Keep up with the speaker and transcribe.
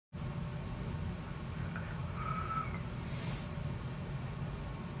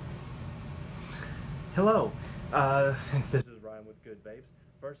Hello, this is Ryan with Good Vapes.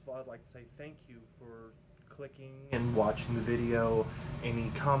 First of all, I'd like to say thank you for clicking and watching the video.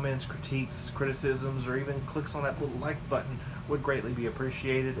 Any comments, critiques, criticisms, or even clicks on that little like button would greatly be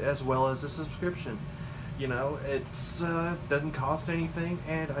appreciated, as well as a subscription. You know, it's doesn't cost anything,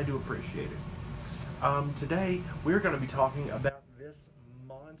 and I do appreciate it. Today, we're going to be talking about this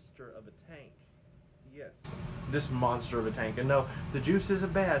monster of a tank. Yes, this monster of a tank. And no, the juice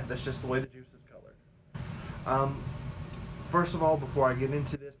isn't bad, that's just the way the juice is colored. First of all, before I get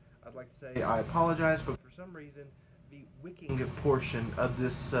into this, I'd like to say I apologize, but for some reason, the wicking portion of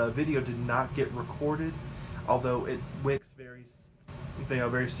this video did not get recorded, although it wicks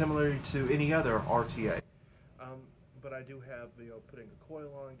very similar to any other RTA. But I do have, putting a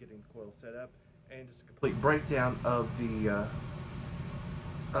coil on, getting the coil set up, and just a complete breakdown of the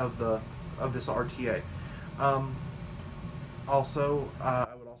of this RTA. Also, I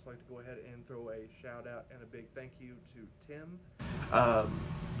would also like to go ahead and throw a shout out and a big thank you to Tim.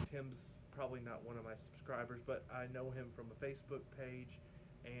 Tim's probably not one of my subscribers, but I know him from a Facebook page,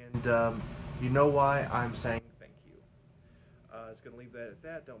 and you know why I'm saying thank you. I was going to leave that at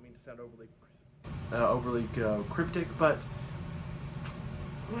that. Don't mean to sound overly cryptic, but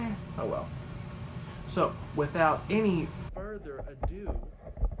oh well. So, without any further ado,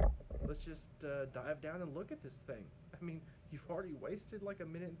 let's just dive down and look at this thing. I mean, you've already wasted like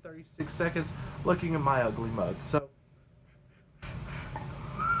 1 minute and 36 seconds looking at my ugly mug. So,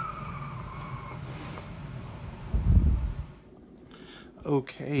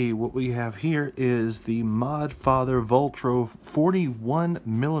 okay, what we have here is the Modfather Voltrove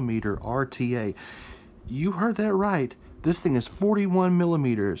 41mm RTA. You heard that right. This thing is 41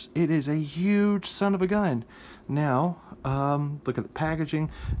 millimeters. It is a huge son of a gun. Now, look at the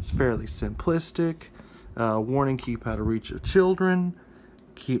packaging. It's fairly simplistic. Warning, keep out of reach of children.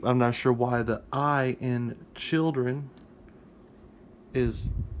 I'm not sure why the I in children is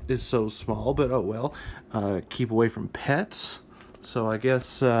so small, but oh well. Keep away from pets. So I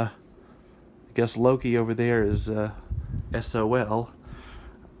guess Loki over there is SOL.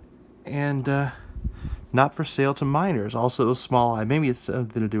 And not for sale to minors. Also a small I. Maybe it's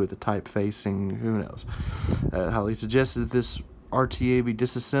something to do with the typefacing. Who knows? Highly suggested that this RTA be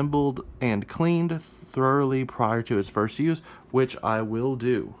disassembled and cleaned thoroughly prior to its first use, which I will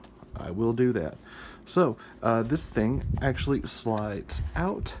do. I will do that. So this thing actually slides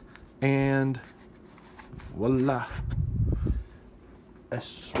out, and voila! I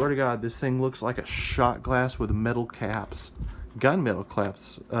swear to God, this thing looks like a shot glass with metal caps. Gunmetal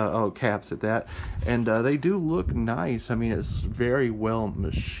caps at that, and they do look nice. I mean, it's very well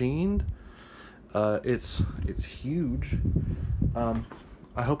machined. It's huge.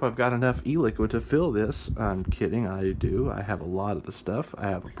 I hope I've got enough e-liquid to fill this. I'm kidding, I do. I have a lot of the stuff. I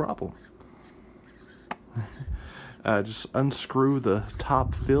have a problem. Just unscrew the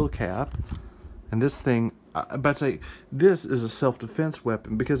top fill cap, and this thing, I'm about to say, this is a self-defense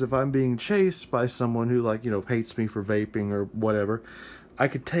weapon, because if I'm being chased by someone who, like, hates me for vaping or whatever, I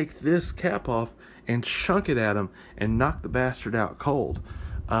could take this cap off and chunk it at him and knock the bastard out cold.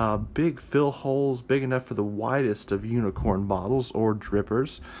 Big fill holes, big enough for the widest of unicorn bottles or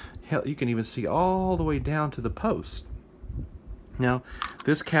drippers. Hell, you can even see all the way down to the post. Now,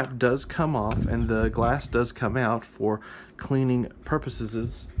 this cap does come off, and the glass does come out for cleaning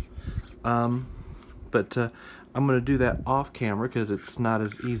purposes. But I'm going to do that off camera because it's not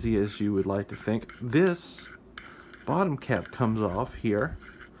as easy as you would like to think. This bottom cap comes off here.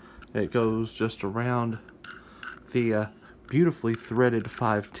 It goes just around the beautifully threaded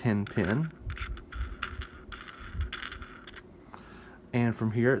 510 pin. And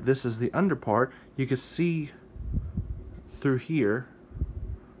from here, this is the under part. You can see through here,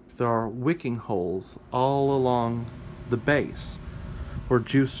 there are wicking holes all along the base where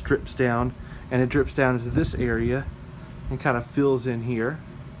juice drips down. And it drips down into this area and kind of fills in here.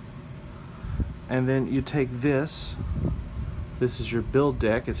 And then you take this. This is your build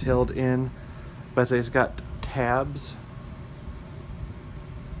deck. It's held in, but it's got tabs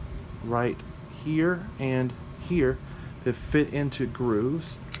right here and here that fit into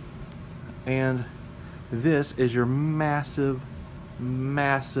grooves. And this is your massive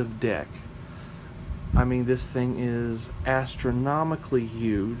deck. I mean, this thing is astronomically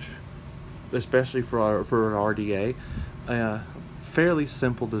huge, especially for an RTA. Fairly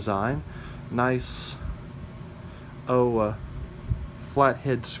simple design. Nice flat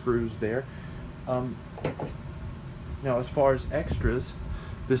head screws there. Now, as far as extras,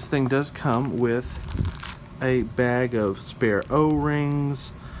 this thing does come with a bag of spare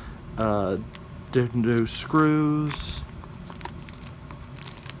O-rings, new screws,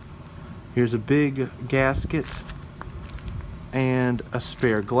 Here's a big gasket and a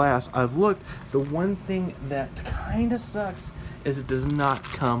spare glass. I've looked. The one thing that kind of sucks is it does not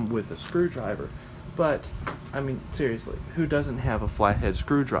come with a screwdriver. But I mean, seriously, who doesn't have a flathead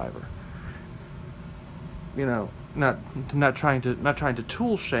screwdriver? You know, not trying to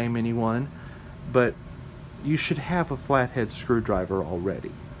tool shame anyone, but you should have a flathead screwdriver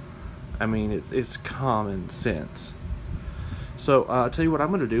already. I mean, it's common sense. So I'll tell you what I'm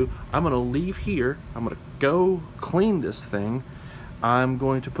going to do. I'm going to leave here. I'm going to go clean this thing. I'm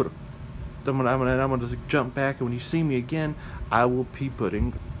going to put. I'm going to jump back, and when you see me again, I will be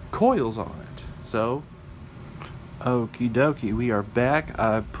putting coils on it. So, okie dokie, we are back.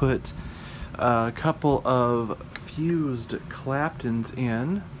 I put a couple of fused Claptons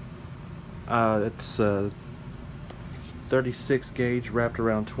in. It's 36 gauge wrapped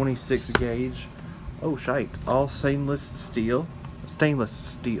around 26 gauge. Oh shite! All stainless steel.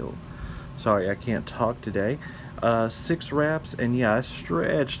 Sorry, I can't talk today. 6 wraps, and yeah, I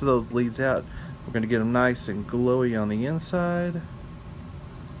stretched those leads out. We're gonna get them nice and glowy on the inside.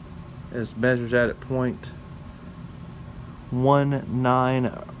 It measures out at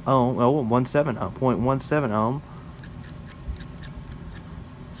 0.17 ohm.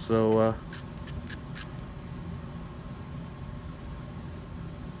 So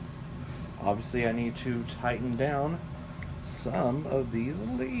obviously I need to tighten down some of these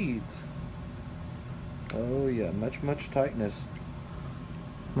leads. Oh yeah, much tightness.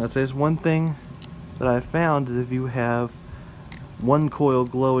 Now there's one thing that I found is if you have one coil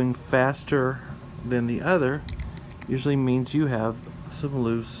glowing faster than the other, usually means you have some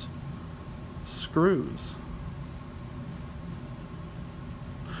loose screws.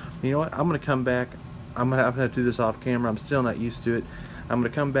 You know what? I'm gonna come back. I'm gonna have to do this off camera. I'm still not used to it. I'm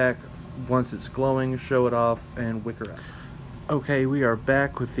gonna come back once it's glowing, show it off, and wicker out. Okay, we are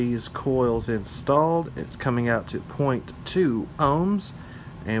back with these coils installed. It's coming out to 0.2 ohms,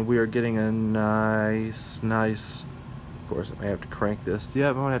 and we are getting a nice. Of course, I may have to crank this. Yeah,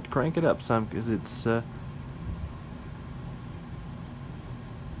 I'm gonna have to crank it up some because it's. I'll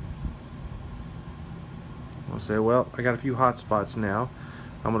say, well, I got a few hot spots now.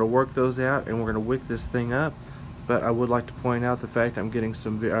 I'm gonna work those out, and we're gonna wick this thing up. But I would like to point out the fact I'm getting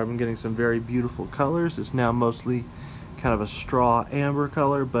some very beautiful colors. It's now mostly kind of a straw amber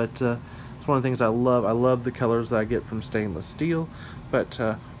color, but it's one of the things I love. I love the colors that I get from stainless steel. But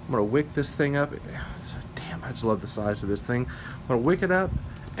I'm gonna wick this thing up. Damn, I just love the size of this thing. I'm gonna wick it up,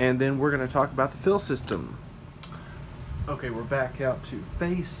 and then we're gonna talk about the fill system. Okay, we're back out to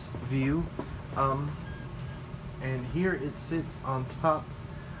face view, and here it sits on top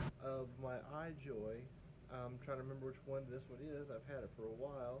of my iJoy. I'm trying to remember which one this one is. I've had it for a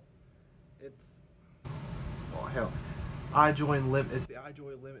while. It's, oh hell, it's the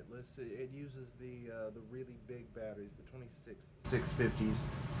iJoy Limitless. It uses the really big batteries, the 26650s.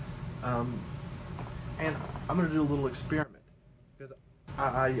 And I'm gonna do a little experiment because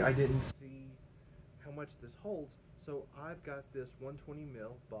I didn't see how much this holds. So I've got this 120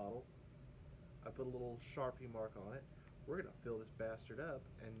 ml bottle. I put a little Sharpie mark on it. We're gonna fill this bastard up,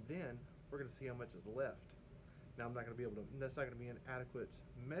 and then we're gonna see how much is left. Now I'm not going to be able to, that's not going to be an adequate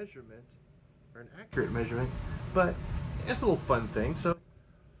measurement, or an accurate measurement, but it's a little fun thing. So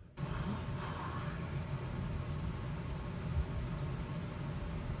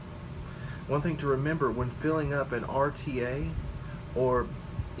one thing to remember when filling up an RTA, or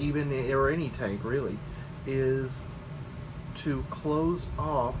any tank really, is to close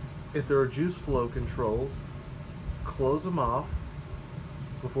off, if there are juice flow controls, close them off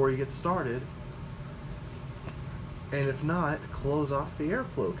before you get started. And if not, close off the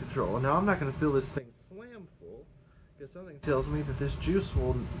airflow control. Now I'm not going to fill this thing slam full, because something tells me that this juice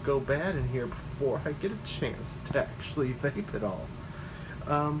will go bad in here before I get a chance to actually vape it all.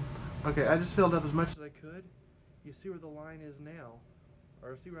 Okay, I just filled up as much as I could. You see where the line is now,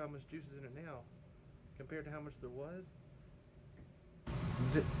 or see how much juice is in it now, compared to how much there was.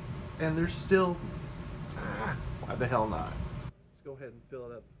 And there's still, why the hell not? Let's go ahead and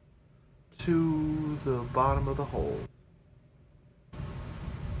fill it up to the bottom of the hole.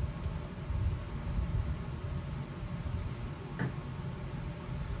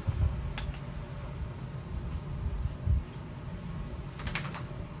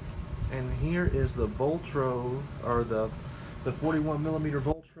 And here is the Voltrove, or the 41mm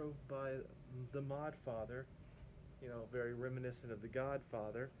Voltrove by the Modfather. You know, very reminiscent of the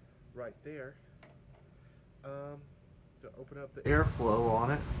Godfather, right there. To open up the airflow on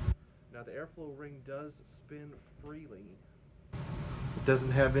it. Now the airflow ring does spin freely. It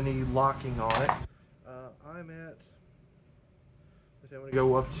doesn't have any locking on it. I'm at, I'm going to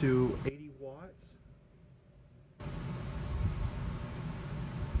go up to 80 watts.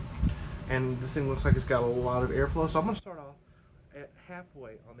 And this thing looks like it's got a lot of airflow, so I'm going to start off at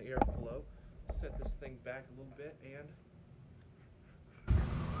halfway on the airflow, set this thing back a little bit, and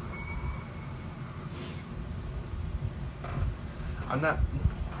I'm not,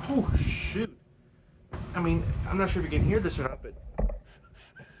 oh shoot, I mean, I'm not sure if you can hear this or not, but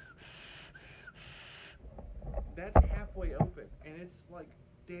that's halfway open, and it's like,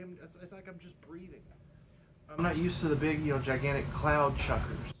 damn, it's like I'm just breathing. I'm not used to the big, gigantic cloud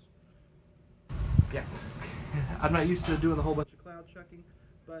chuckers. Yeah, I'm not used to doing a whole bunch of cloud chucking,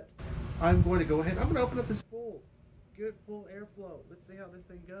 but I'm going to go ahead. I'm going to open up this good full airflow. Let's see how this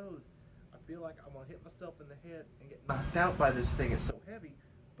thing goes. I feel like I'm going to hit myself in the head and get knocked out by this thing. It's so heavy,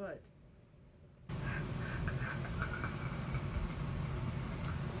 but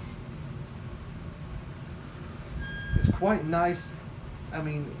it's quite nice. I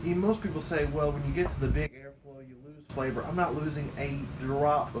mean, most people say, well, when you get to the big airflow, you lose flavor. I'm not losing a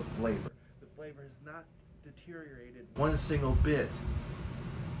drop of flavor. The flavor has not deteriorated one single bit.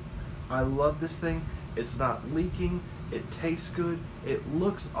 I love this thing. It's not leaking. It tastes good. It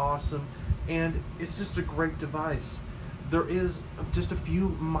looks awesome. And it's just a great device. There is just a few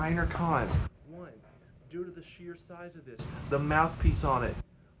minor cons. One, due to the sheer size of this, the mouthpiece on it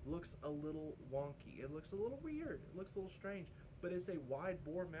looks a little wonky. It looks a little weird. It looks a little strange. But it's a wide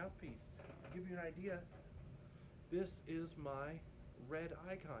bore mouthpiece. To give you an idea, this is my red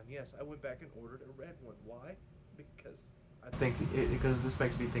icon. Yes, I went back and ordered a red one. Why? Because because this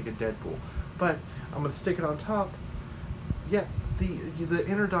makes me think of Deadpool. But I'm going to stick it on top. Yeah, the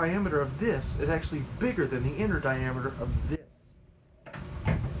inner diameter of this is actually bigger than the inner diameter of this.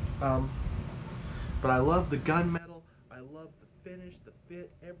 But I love the gunmetal. I love the finish, the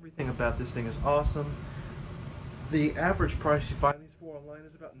fit. Everything about this thing is awesome. The average price you find these for online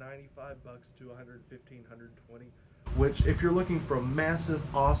is about $95 to $115, $120. Which, if you're looking for a massive,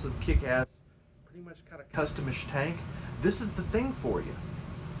 awesome, kick-ass, pretty much kind of customish tank, this is the thing for you.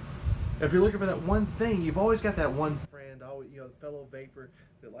 If you're looking for that one thing, you've always got that one friend, the fellow vapor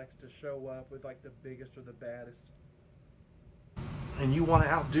that likes to show up with like the biggest or the baddest, and you want to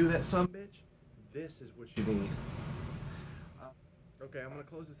outdo that sumbitch, this is what you need. Okay, I'm going to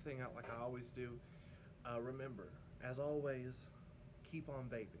close this thing out like I always do. Remember, as always, keep on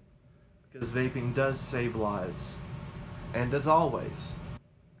vaping, because vaping does save lives. And as always,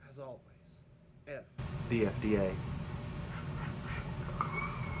 F the FDA.